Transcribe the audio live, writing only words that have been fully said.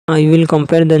I will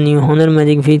compare the new Honor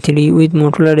Magic V3 with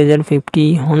Motorola Razr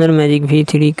 50. Honor Magic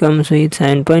V3 comes with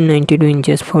 7.92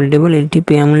 inches foldable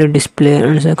LTP AMOLED display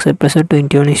and success ratio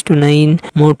 21:9.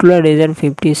 Motorola Razr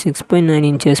 50 6.9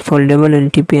 inches foldable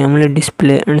LTP AMOLED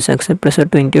display and success ratio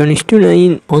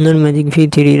 21:9. Honor Magic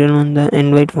V3 run on the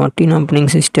Android 14 operating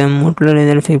system. Motorola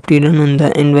Razr 50 run on the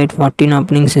Android 14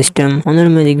 operating system. Honor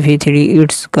Magic V3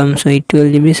 it comes with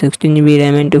 12GB, 16GB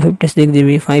RAM and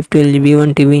 256GB, 512GB,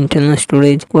 1TB internal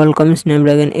storage. Qualcomm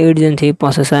Snapdragon 8 Gen 3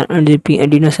 processor, 8GB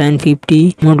Adreno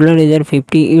 750. Motorola Razr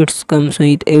 50 it comes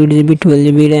with 8GB,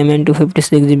 12GB RAM and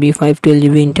 256GB,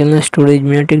 512GB internal storage.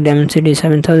 Magnetic Dimensity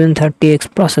 7030X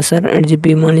processor,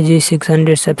 8GB Mali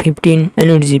 615 and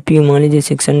 8GB Mali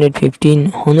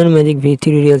 615. Honor Magic V3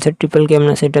 real set triple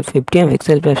camera setup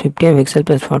 50MP plus 50MP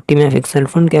plus 40MP,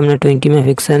 front camera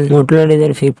 20MP. Motorola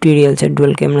Razr 50 real set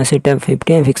dual camera setup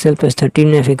 50MP plus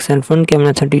 13MP, front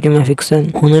camera 32MP.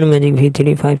 Honor Magic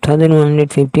V3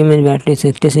 5150 mAh battery,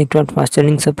 66W fast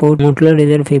charging support. Motorola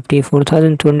Razr 50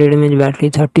 4200 mAh battery,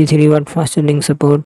 33W fast charging support.